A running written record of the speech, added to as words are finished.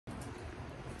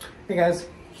Hey guys,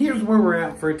 here's where we're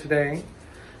at for today.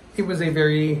 It was a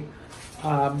very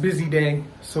busy day,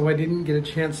 so I didn't get a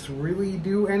chance to really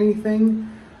do anything.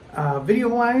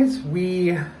 Video-wise,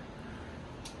 we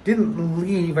didn't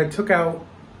leave. I took out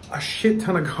a shit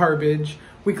ton of garbage.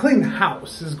 We cleaned the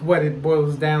house is what it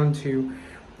boils down to.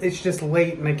 It's just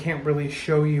late and I can't really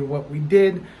show you what we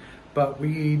did, but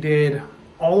we did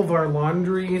all of our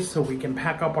laundry so we can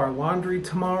pack up our laundry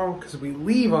tomorrow because we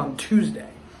leave on Tuesday.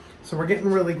 So we're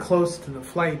getting really close to the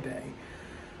flight day.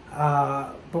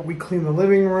 But we cleaned the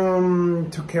living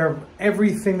room, took care of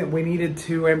everything that we needed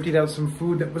to, emptied out some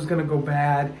food that was gonna go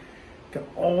bad, got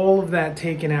all of that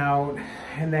taken out,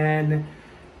 and then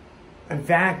I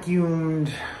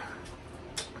vacuumed.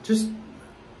 Just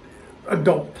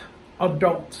adult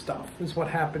stuff is what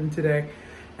happened today.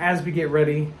 As we get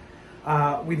ready,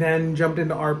 we then jumped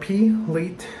into RP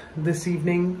late this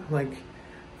evening, like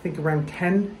I think around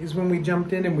 10 is when we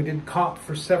jumped in, and we did cop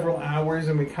for several hours,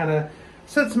 and we kind of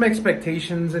set some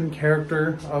expectations and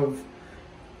character of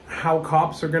how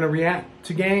cops are going to react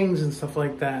to gangs and stuff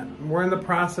like that. We're in the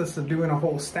process of doing a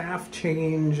whole staff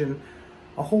change and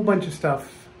a whole bunch of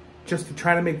stuff just to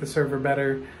try to make the server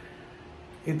better.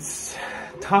 It's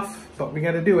tough, but we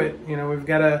got to do it. You know, we've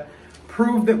got to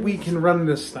prove that we can run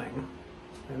this thing,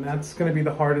 and that's going to be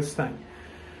the hardest thing.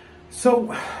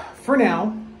 So for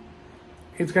now,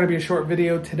 it's going to be a short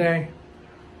video today.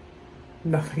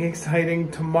 Nothing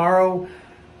exciting. Tomorrow,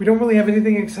 we don't really have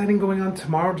anything exciting going on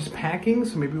tomorrow, just packing,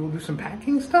 so maybe we'll do some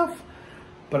packing stuff.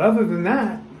 But other than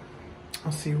that,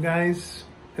 I'll see you guys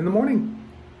in the morning.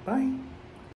 Bye.